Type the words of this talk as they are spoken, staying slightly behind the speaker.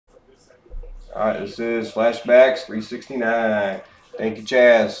Alright, this is Flashbacks 369. Thank you,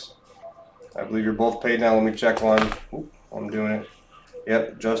 Chaz. I believe you're both paid now. Let me check one. Oop, I'm doing it.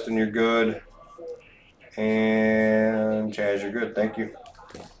 Yep, Justin, you're good. And Chaz, you're good. Thank you.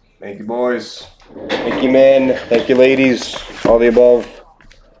 Thank you, boys. Thank you, men. Thank you, ladies. All the above.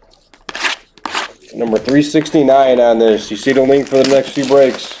 Number 369 on this. You see the link for the next few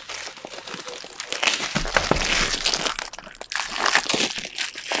breaks.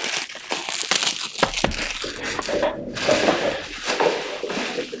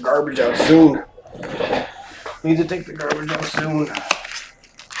 Take the garbage out soon. Need to take the garbage out soon.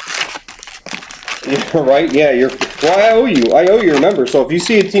 Yeah, right? Yeah, you're. Well, I owe you. I owe you. Remember. So if you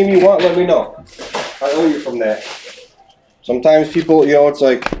see a team you want, let me know. I owe you from that. Sometimes people, you know, it's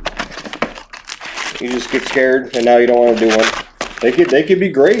like you just get scared and now you don't want to do one. They could be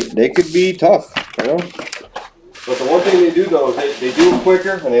great. They could be tough. You know. But the one thing they do though is they do it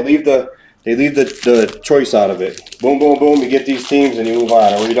quicker and they leave the choice out of it. Boom, boom, boom. You get these teams and you move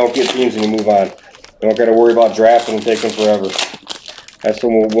on, or you don't get teams and you move on. You don't got to worry about drafting and taking forever. That's the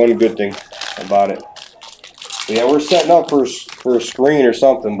one good thing about it. But yeah, we're setting up for a screen or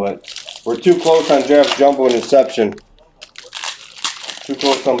something, but we're too close on Draft Jumbo and Inception. Too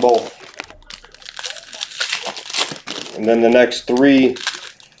close on both. And then the next 3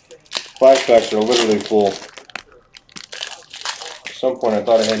 flashbacks are literally full. At some point I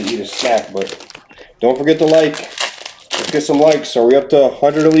thought I had to eat a snack, but don't forget to like. Let's get some likes. Are we up to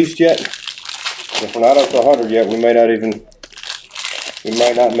 100 at least yet? If we're not up to 100 yet, we might not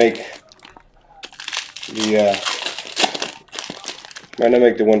make the might not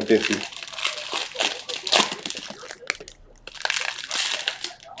make the 150.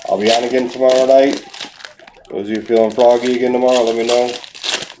 I'll be on again tomorrow night. Those of you feeling froggy again tomorrow, let me know.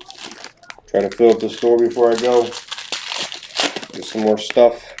 Try to fill up the store before I go. Get some more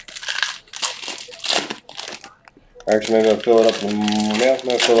stuff. Actually, maybe I'll fill it up in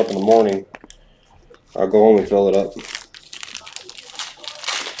the morning. I'll go home and fill it up.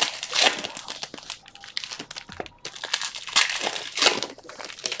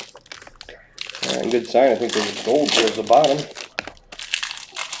 Good sign. I think there's gold towards the bottom.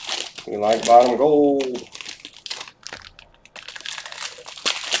 We like bottom gold.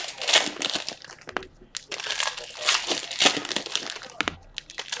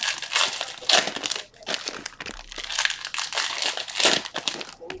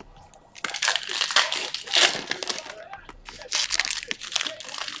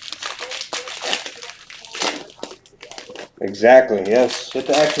 Exactly. Yes. Hit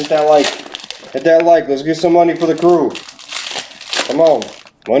that like. Hit that like. Let's get some money for the crew. Come on.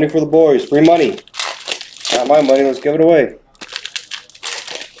 Money for the boys. Free money. Not my money. Let's give it away.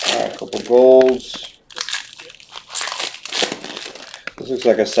 Alright, a couple golds. This looks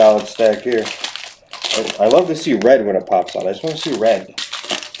like a solid stack here. I love to see red when it pops out. I just want to see red.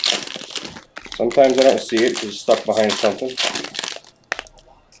 Sometimes I don't see it because it's stuck behind something.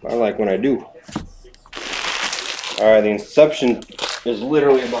 I like when I do. Alright, the Inception is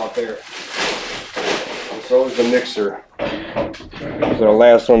literally about there. So is the Mixer. Those are the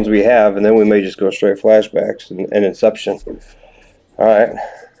last ones we have, and then we may just go straight Flashbacks and Inception. Alright.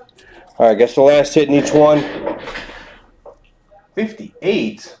 Alright, guess the last hit in each one.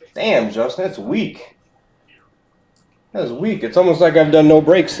 58? Damn, Justin, that's weak. That's weak. It's almost like I've done no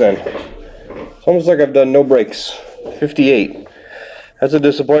breaks then. It's almost like I've done no breaks. 58. That's a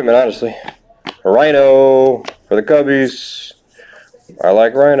disappointment, honestly. Rhino for the Cubbies. I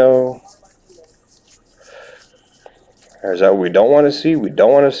like Rhino. Is that what we don't want to see? We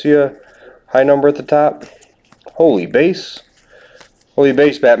don't want to see a high number at the top. Holy base. Holy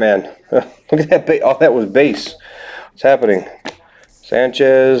base, Batman. Look at that base. Oh, that was base. What's happening?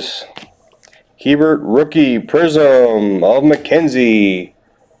 Sanchez. Hebert, rookie, Prism of McKenzie.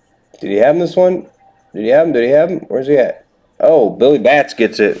 Did he have this one? Did he have him? Did he have him? Where's he at? Oh, Billy Bats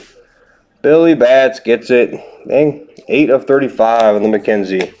gets it. Billy Bats gets it. Dang. 8 of 35 on the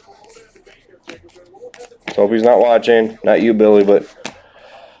McKenzie. Hope he's not watching. Not you, Billy, but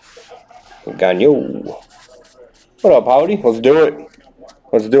Gagno. What up, Howdy? Let's do it.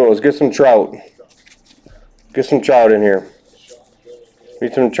 Let's do it. Let's get some trout. Get some trout in here.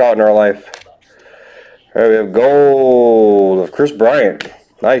 Need some trout in our life. All right, we have gold of Chris Bryant.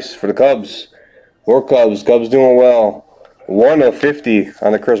 Nice for the Cubs. More Cubs. Cubs doing well. 1 of 50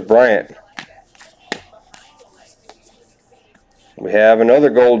 on the Chris Bryant. We have another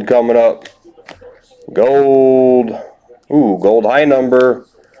gold coming up. Gold. Ooh, gold high number.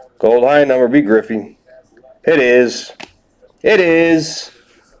 Gold high number. Be Griffey. It is. It is.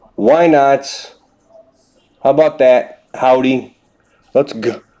 Why not? How about that? Howdy. Let's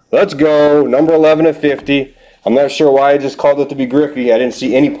go. Let's go. Number 11 of 50. I'm not sure why I just called it to be Griffey. I didn't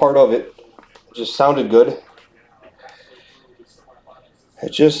see any part of it. It just sounded good.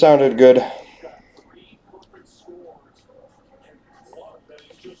 It just sounded good.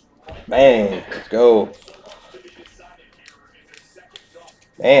 Bang. Let's go.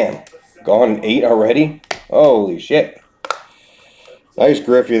 Man. Gone 8 already? Holy shit. Nice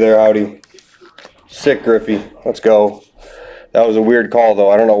Griffey there, Audi. Sick Griffey. Let's go. That was a weird call, though.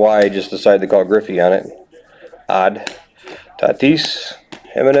 I don't know why I just decided to call Griffey on it. Odd. Tatis.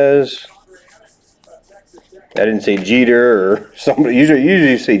 Jimenez. I didn't say Jeter or somebody.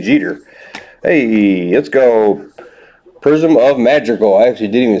 Usually say Jeter. Hey, let's go. Prism of Magical. I actually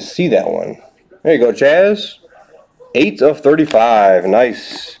didn't even see that one. There you go, Chaz. 8 of 35.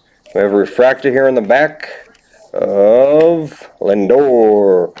 Nice. We have a refractor here in the back of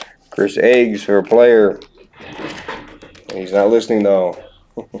Lindor. Chris Eggs for a player. He's not listening, though.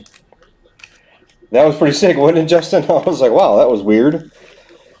 That was pretty sick, wasn't it, Justin? I was like, wow, that was weird.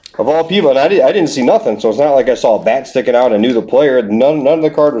 Of all people, and I didn't see nothing, so it's not like I saw a bat sticking out and knew the player. None of the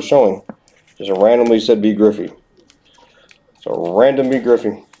card was showing. Just randomly said B. Griffey. So random B.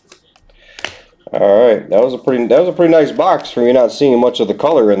 Griffey. All right, that was a pretty nice box for me not seeing much of the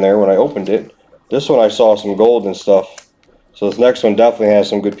color in there when I opened it. This one I saw some gold and stuff. So this next one definitely has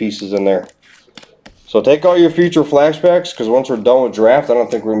some good pieces in there. So take all your future flashbacks, because once we're done with draft, I don't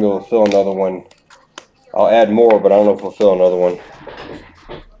think we're gonna be able to fill another one. I'll add more, but I don't know if we'll fill another one.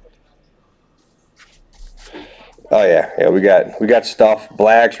 Oh yeah, we got stuff.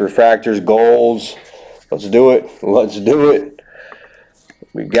 Blacks, refractors, golds. Let's do it. Let's do it.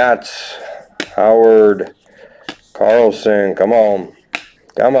 We got Howard Carlson. Come on.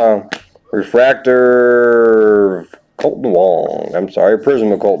 Come on. Refractor Colton Wong. I'm sorry,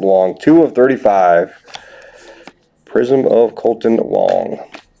 Prism of Colton Wong. 2 of 35. Prism of Colton Wong.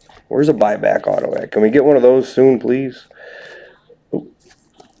 Where's a buyback auto at? Can we get one of those soon, please?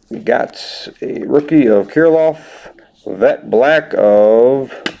 We got a rookie of Kirilloff. Vet black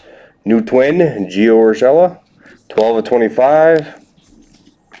of New Twin, Gio Urshela. 12 of 25.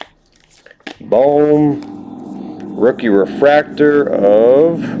 Boom. Rookie refractor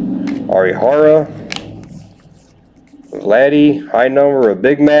of Arihara. Vladdy, high number of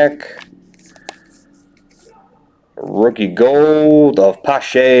Big Mac. Rookie gold of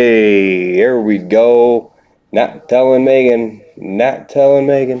Pache. Here we go. Not telling Megan. Not telling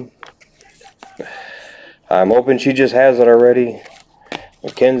Megan. I'm hoping she just has it already.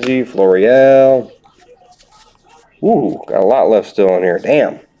 McKenzie, Florial. Ooh, got a lot left still in here.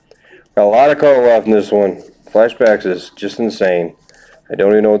 Damn. Got a lot of color left in this one. Flashbacks is just insane. I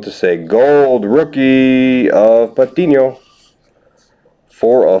don't even know what to say. Gold rookie of Patino.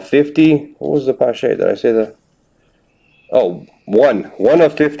 4 of 50. What was the Pache? Did I say the... Oh, 1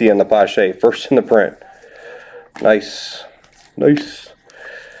 of 50 on the Pache. First in the print. Nice. Nice.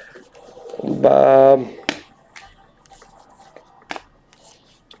 Bob.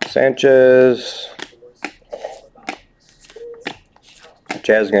 Sanchez.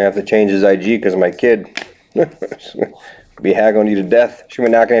 Chaz is going to have to change his IG because of my kid. Be haggling you to death. She'll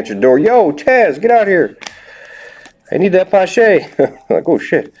be knocking at your door. Yo, Chaz, get out here. I need that Pache. Like, oh,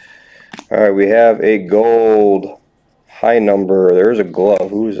 shit. All right, we have a gold high number. There's a glove.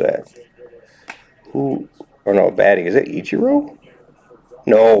 Who is that? Who? Oh, no, batting. Is it Ichiro?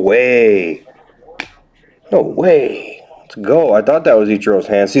 No way. No way. Let's go. I thought that was Ichiro's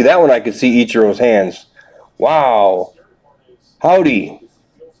hands. See, that one I could see Ichiro's hands. Wow. Howdy.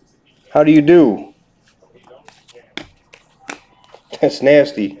 How do you do? That's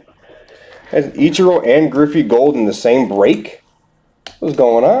nasty. Has Ichiro and Griffey gold in the same break? What's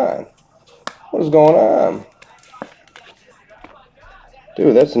going on? What is going on?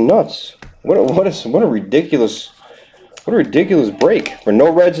 Dude, that's nuts. What a ridiculous break for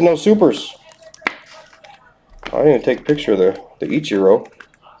no reds and no supers. I didn't even take a picture of the Ichiro.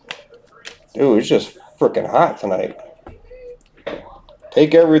 Dude, it's just freaking hot tonight.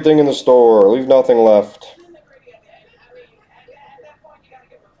 Take everything in the store. Leave nothing left.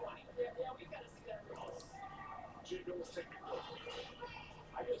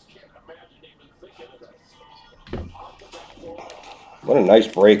 What a nice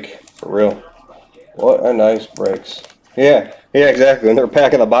break, for real. What a nice breaks. Yeah, exactly. When they're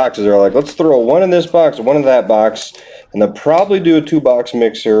packing the boxes, they're like, let's throw one in this box, one in that box, and they'll probably do a 2-box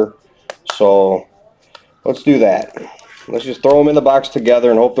mixer. So let's do that. Let's just throw them in the box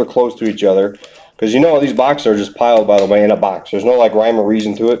together and hope they're close to each other. Because you know these boxes are just piled, by the way, in a box. There's no like rhyme or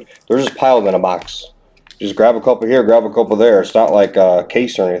reason to it. They're just piled in a box. Just grab a couple here, grab a couple there. It's not like a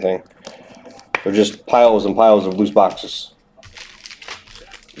case or anything. They're just piles and piles of loose boxes.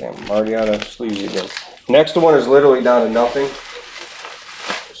 Damn, I'm already out of sleeves again. Next one is literally down to nothing.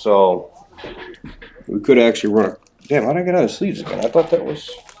 So we could actually run a... Damn, how did I get out of sleeves again? I thought that was...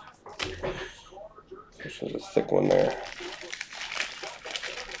 This was a thick one there.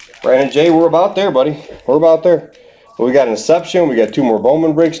 Brandon J, we're about there, buddy. We're about there. Well, we got Inception. We got 2 more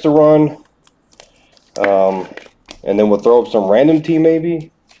Bowman breaks to run. And then we'll throw up some random tea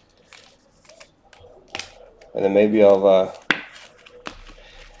maybe. And then maybe I'll, I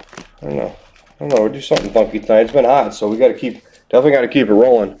don't know. We'll do something funky tonight. It's been hot, so we got to definitely got to keep it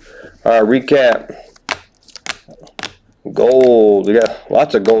rolling. All right, recap. Gold. We got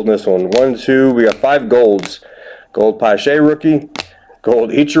lots of gold in this one. 1, 2. We got 5 golds. Gold Pache rookie.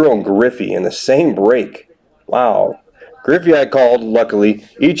 Gold Ichiro and Griffey in the same break. Wow. Griffey I called, luckily.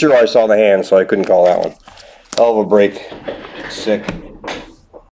 Ichiro I saw the hand, so I couldn't call that one. Hell of a break. Sick.